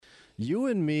You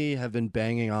and me have been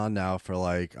banging on now for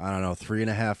like, I don't know,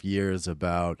 3.5 years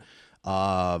about,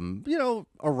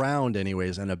 around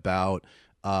anyways, and about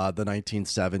the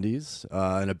 1970s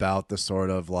and about the sort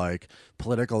of like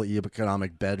political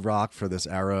economic bedrock for this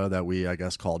era that we, I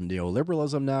guess, call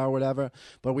neoliberalism now or whatever.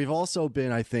 But we've also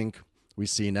been, I think, we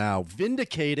see now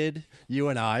vindicated, you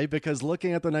and I, because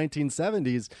looking at the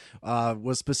 1970s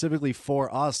was specifically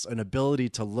for us an ability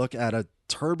to look at a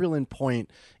turbulent point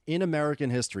in American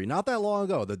history, not that long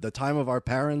ago, the time of our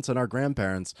parents and our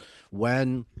grandparents,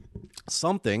 when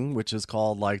something which is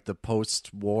called like the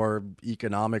post-war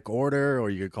economic order, or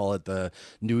you could call it the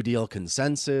New Deal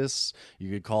consensus,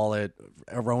 you could call it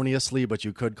erroneously, but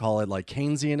you could call it like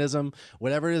Keynesianism,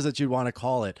 whatever it is that you want to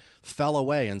call it, fell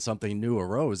away and something new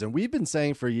arose. And we've been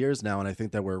saying for years now, and I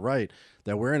think that we're right,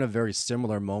 that we're in a very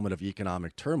similar moment of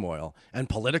economic turmoil and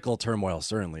political turmoil,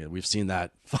 certainly. We've seen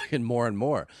that fucking more and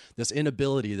more. This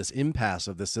inability, this impasse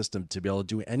of the system to be able to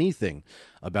do anything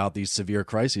about these severe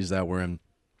crises that we're in.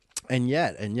 And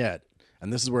yet,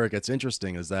 and this is where it gets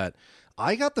interesting, is that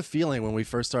I got the feeling when we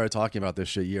first started talking about this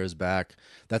shit years back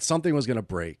that something was going to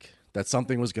break, that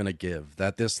something was going to give,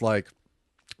 that this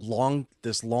long,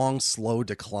 slow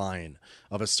decline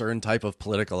of a certain type of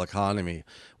political economy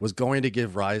was going to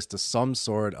give rise to some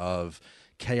sort of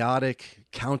chaotic,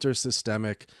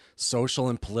 counter-systemic, social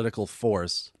and political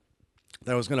force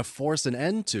that was going to force an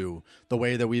end to the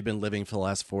way that we've been living for the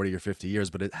last 40 or 50 years,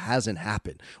 but it hasn't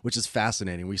happened, which is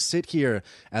fascinating. We sit here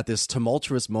at this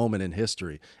tumultuous moment in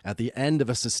history, at the end of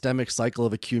a systemic cycle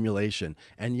of accumulation,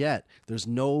 and yet there's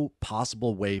no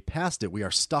possible way past it. We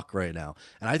are stuck right now.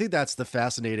 And I think that's the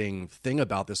fascinating thing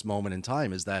about this moment in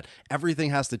time, is that everything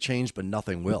has to change, but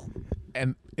nothing will.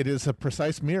 And it is a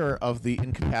precise mirror of the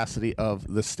incapacity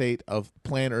of the state, of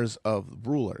planners, of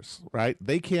rulers, right?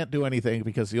 They can't do anything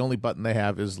because the only button they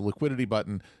have is the liquidity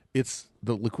button. It's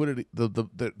the liquidity.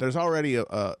 There's already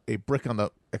a brick on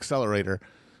the accelerator.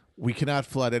 We cannot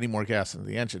flood any more gas into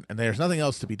the engine. And there's nothing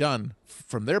else to be done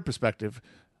from their perspective.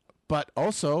 But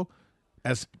also,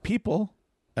 as people,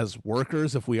 as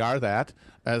workers, if we are that,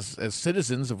 as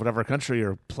citizens of whatever country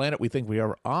or planet we think we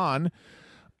are on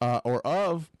or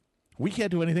of, we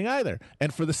can't do anything either.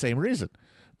 And for the same reason,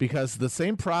 because the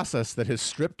same process that has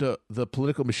stripped the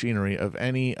political machinery of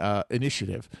any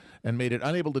initiative and made it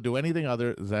unable to do anything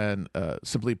other than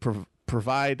simply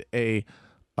provide a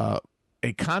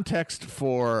context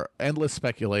for endless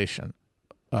speculation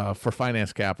for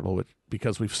finance capital,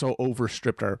 because we've so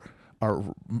overstripped our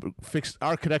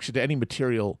connection to any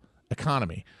material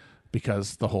economy,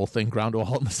 because the whole thing ground to a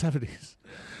halt in the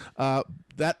 70s.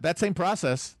 That same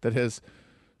process that has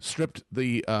stripped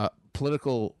the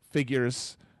political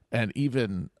figures and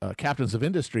even captains of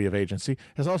industry of agency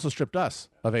has also stripped us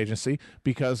of agency,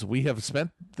 because we have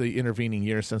spent the intervening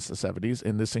years since the 70s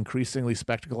in this increasingly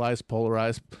spectacleized,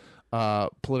 polarized,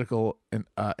 political and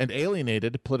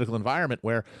alienated political environment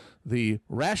where the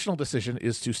rational decision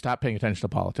is to stop paying attention to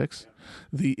politics.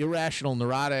 The irrational,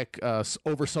 neurotic,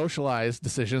 over-socialized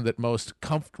decision that most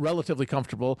relatively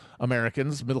comfortable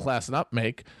Americans, middle class and up,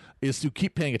 make is to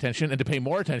keep paying attention and to pay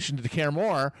more attention, to care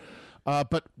more,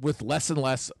 but with less and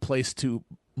less place to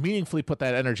meaningfully put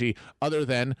that energy other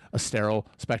than a sterile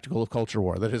spectacle of culture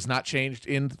war that has not changed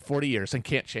in 40 years and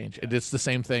can't change. It's the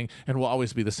same thing and will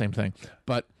always be the same thing.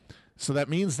 But so that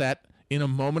means that in a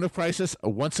moment of crisis,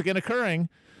 once again occurring,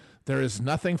 there is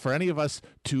nothing for any of us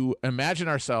to imagine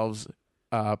ourselves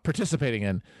participating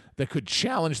in that could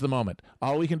challenge the moment.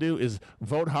 All we can do is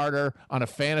vote harder on a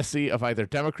fantasy of either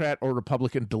Democrat or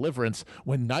Republican deliverance,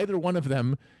 when neither one of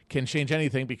them can change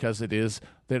anything, because it is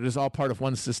all part of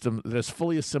one system that has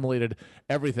fully assimilated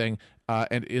everything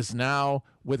and is now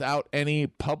without any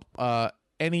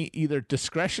either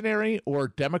discretionary or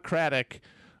democratic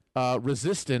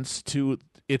resistance to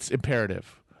its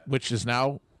imperative, which has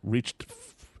now reached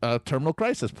a terminal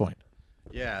crisis point.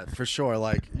 Yeah, for sure.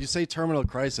 Like you say, terminal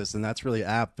crisis, and that's really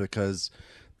apt, because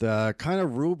the kind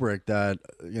of rubric that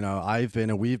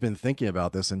we've been thinking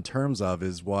about this in terms of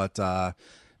is what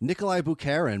Nikolai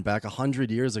Bukharin back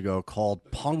 100 years ago called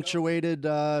punctuated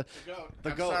the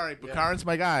goat. Sorry, Bukharin's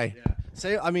my guy. Yeah.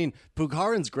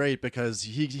 Bukharin's great because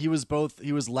he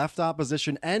was left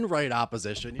opposition and right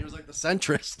opposition. He was like the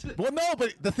centrist. Well, no,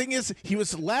 but the thing is, he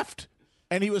was left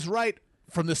and he was right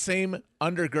from the same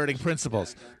undergirding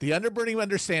principles. Yeah, exactly. The undergirding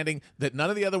understanding that none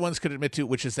of the other ones could admit to,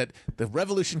 which is that the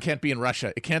revolution can't be in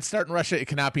Russia. It can't start in Russia. It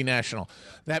cannot be national.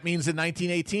 That means in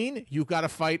 1918, you've got to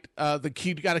fight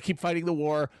you got to keep fighting the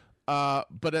war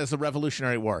but as a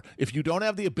revolutionary war. If you don't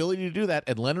have the ability to do that,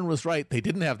 and Lenin was right, they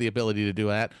didn't have the ability to do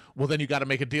that, well, then you got to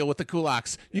make a deal with the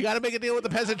kulaks. You got to make a deal with the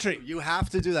peasantry. You have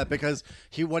to do that because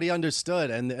what he understood,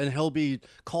 and he'll be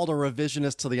called a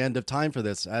revisionist to the end of time for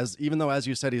this, even though, as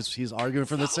you said, he's arguing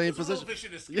from the same position.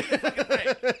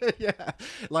 Yeah,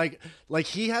 like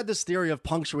he had this theory of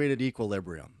punctuated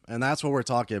equilibrium, and that's what we're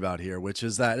talking about here, which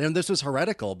is that, and this was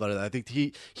heretical, but I think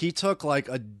he took like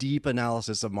a deep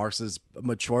analysis of Marx's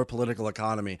mature political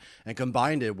economy and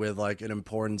combined it with like an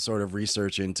important sort of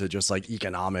research into just like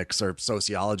economics or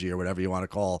sociology or whatever you want to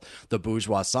call the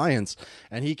bourgeois science.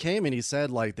 And he came and he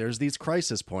said, like, there's these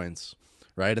crisis points,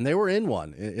 right? And they were in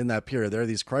one in that period. There are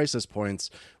these crisis points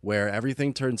where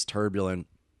everything turns turbulent,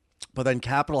 but then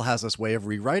capital has this way of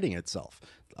rewriting itself.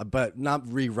 But not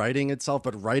rewriting itself,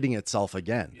 but writing itself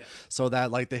again. Yeah. So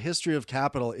that like the history of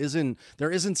capital there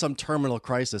isn't some terminal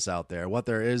crisis out there. What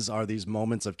there is are these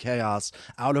moments of chaos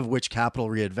out of which capital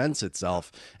reinvents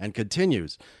itself and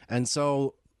continues. And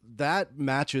so that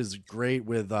matches great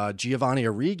with Giovanni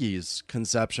Arrighi's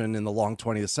conception in the long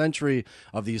 20th century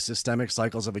of these systemic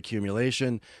cycles of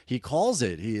accumulation. He calls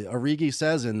it, Arrighi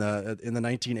says in the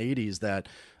 1980s that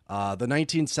the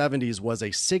 1970s was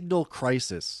a signal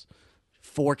crisis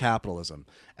for capitalism,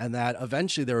 and that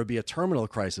eventually there would be a terminal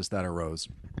crisis that arose.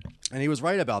 And he was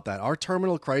right about that. Our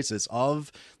terminal crisis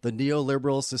of the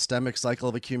neoliberal systemic cycle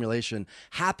of accumulation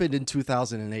happened in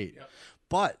 2008. Yep.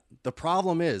 But the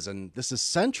problem is, and this is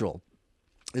central,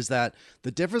 is that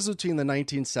the difference between the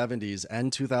 1970s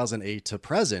and 2008 to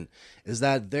present is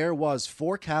that there was,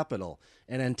 for capital,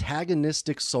 an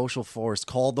antagonistic social force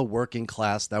called the working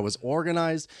class that was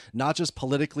organized not just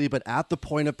politically but at the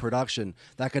point of production,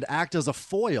 that could act as a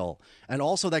foil and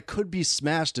also that could be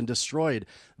smashed and destroyed,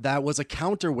 that was a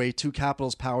counterweight to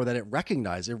capital's power that it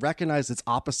recognized. It recognized its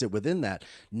opposite within that.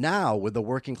 Now, with the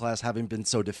working class having been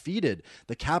so defeated,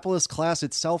 the capitalist class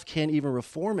itself can't even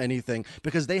reform anything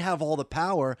because they have all the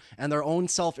power, and their own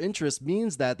self-interest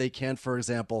means that they can't, for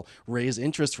example, raise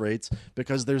interest rates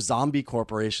because there's zombie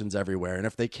corporations everywhere. And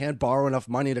if they can't borrow enough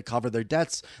money to cover their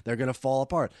debts, they're going to fall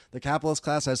apart. The capitalist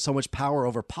class has so much power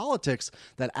over politics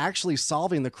that actually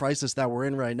solving the crisis that we're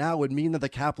in right now would mean that the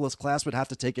capitalist class would have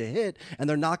to take a hit, and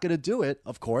they're not going to do it,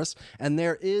 of course. And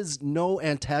there is no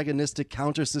antagonistic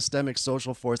counter-systemic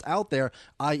social force out there,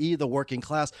 i.e. the working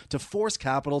class, to force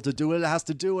capital to do what it has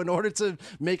to do in order to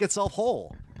make itself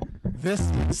whole. This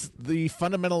is the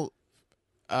fundamental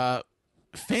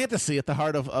fantasy at the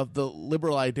heart of the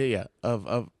liberal idea,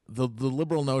 of the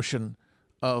liberal notion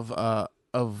of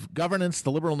governance,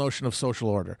 the liberal notion of social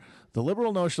order. The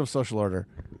liberal notion of social order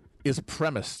is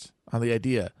premised on the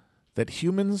idea that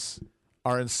humans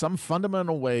are in some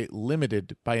fundamental way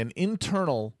limited by an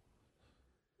internal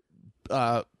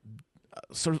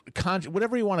sort of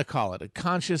whatever you want to call it, a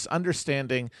conscious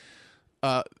understanding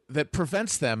that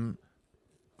prevents them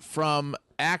from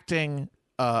acting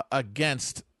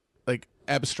against like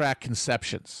abstract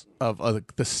conceptions of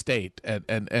the state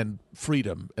and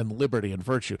freedom and liberty and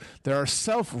virtue. There are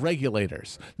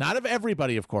self-regulators, not of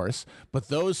everybody, of course, but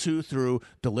those who, through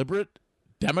deliberate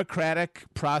democratic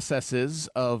processes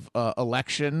of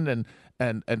election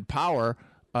and power,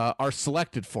 are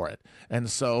selected for it. And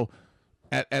so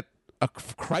at a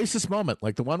crisis moment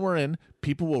like the one we're in,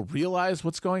 people will realize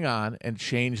what's going on and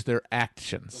change their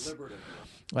actions. Deliberative.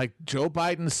 Like Joe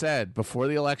Biden said before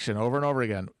the election over and over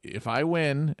again, if I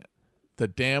win, the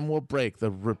dam will break. The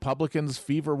Republicans'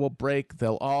 fever will break.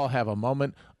 They'll all have a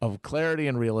moment of clarity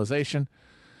and realization.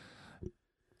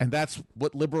 And that's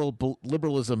what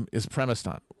liberalism is premised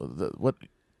on. What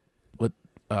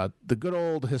the good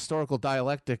old historical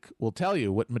dialectic will tell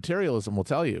you, what materialism will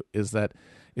tell you, is that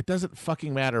it doesn't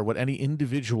fucking matter what any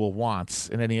individual wants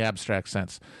in any abstract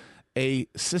sense. A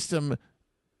system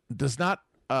does not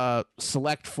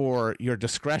select for your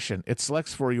discretion. It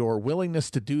selects for your willingness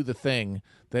to do the thing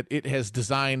that it has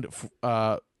designed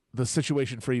the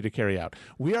situation for you to carry out.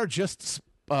 We are just,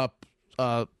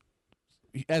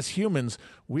 as humans,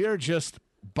 we are just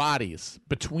bodies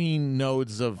between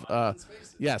nodes of...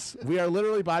 yes, we are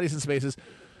literally bodies and spaces.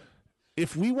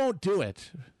 If we won't do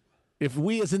it, if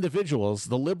we as individuals,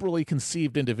 the liberally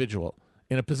conceived individual,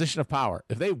 in a position of power,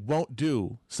 if they won't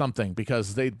do something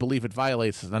because they believe it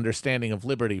violates an understanding of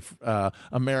liberty,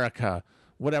 America,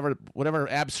 whatever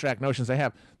abstract notions they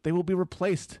have, they will be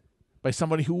replaced by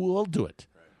somebody who will do it.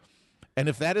 Right. And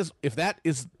if that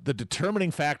is the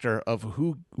determining factor of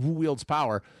who wields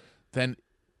power, then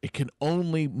it can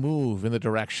only move in the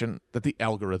direction that the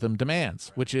algorithm demands,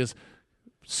 right, which is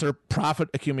profit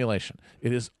accumulation.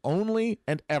 It is only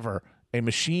and ever a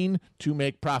machine to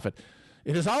make profit.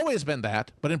 It has always been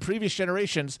that, but in previous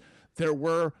generations, there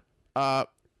were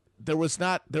there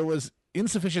was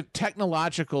insufficient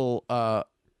technological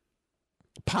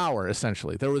power.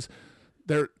 Essentially,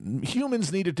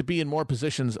 humans needed to be in more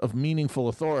positions of meaningful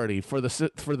authority for the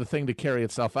thing to carry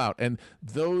itself out, and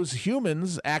those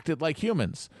humans acted like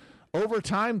humans. Over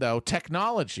time, though,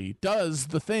 technology does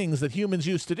the things that humans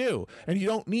used to do, and you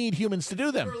don't need humans to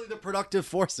do them. Literally the productive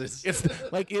forces. It's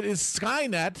like it is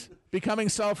Skynet becoming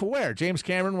self-aware. James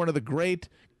Cameron, one of the great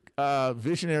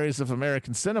visionaries of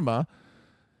American cinema,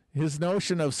 his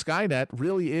notion of Skynet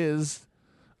really is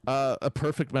a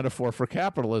perfect metaphor for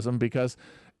capitalism, because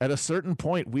at a certain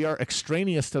point we are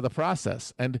extraneous to the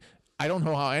process. And I don't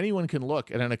know how anyone can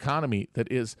look at an economy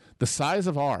that is the size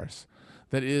of ours,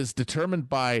 that is determined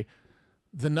by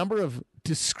the number of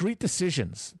discrete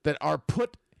decisions that are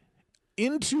put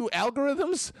into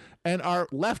algorithms and are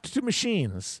left to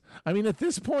machines. I mean, at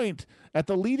this point, at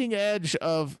the leading edge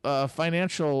of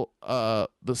financial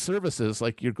the services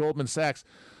like your Goldman Sachs,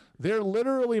 they're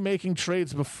literally making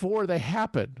trades before they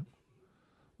happen.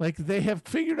 Like, they have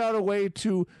figured out a way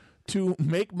to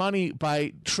make money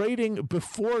by trading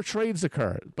before trades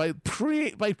occur, by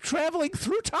traveling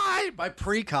through time, by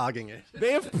precogging it.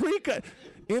 They have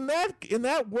in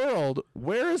that world.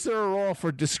 Where is there a role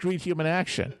for discrete human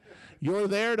action? You're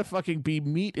there to fucking be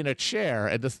meat in a chair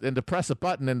and to press a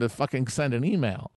button and to fucking send an email.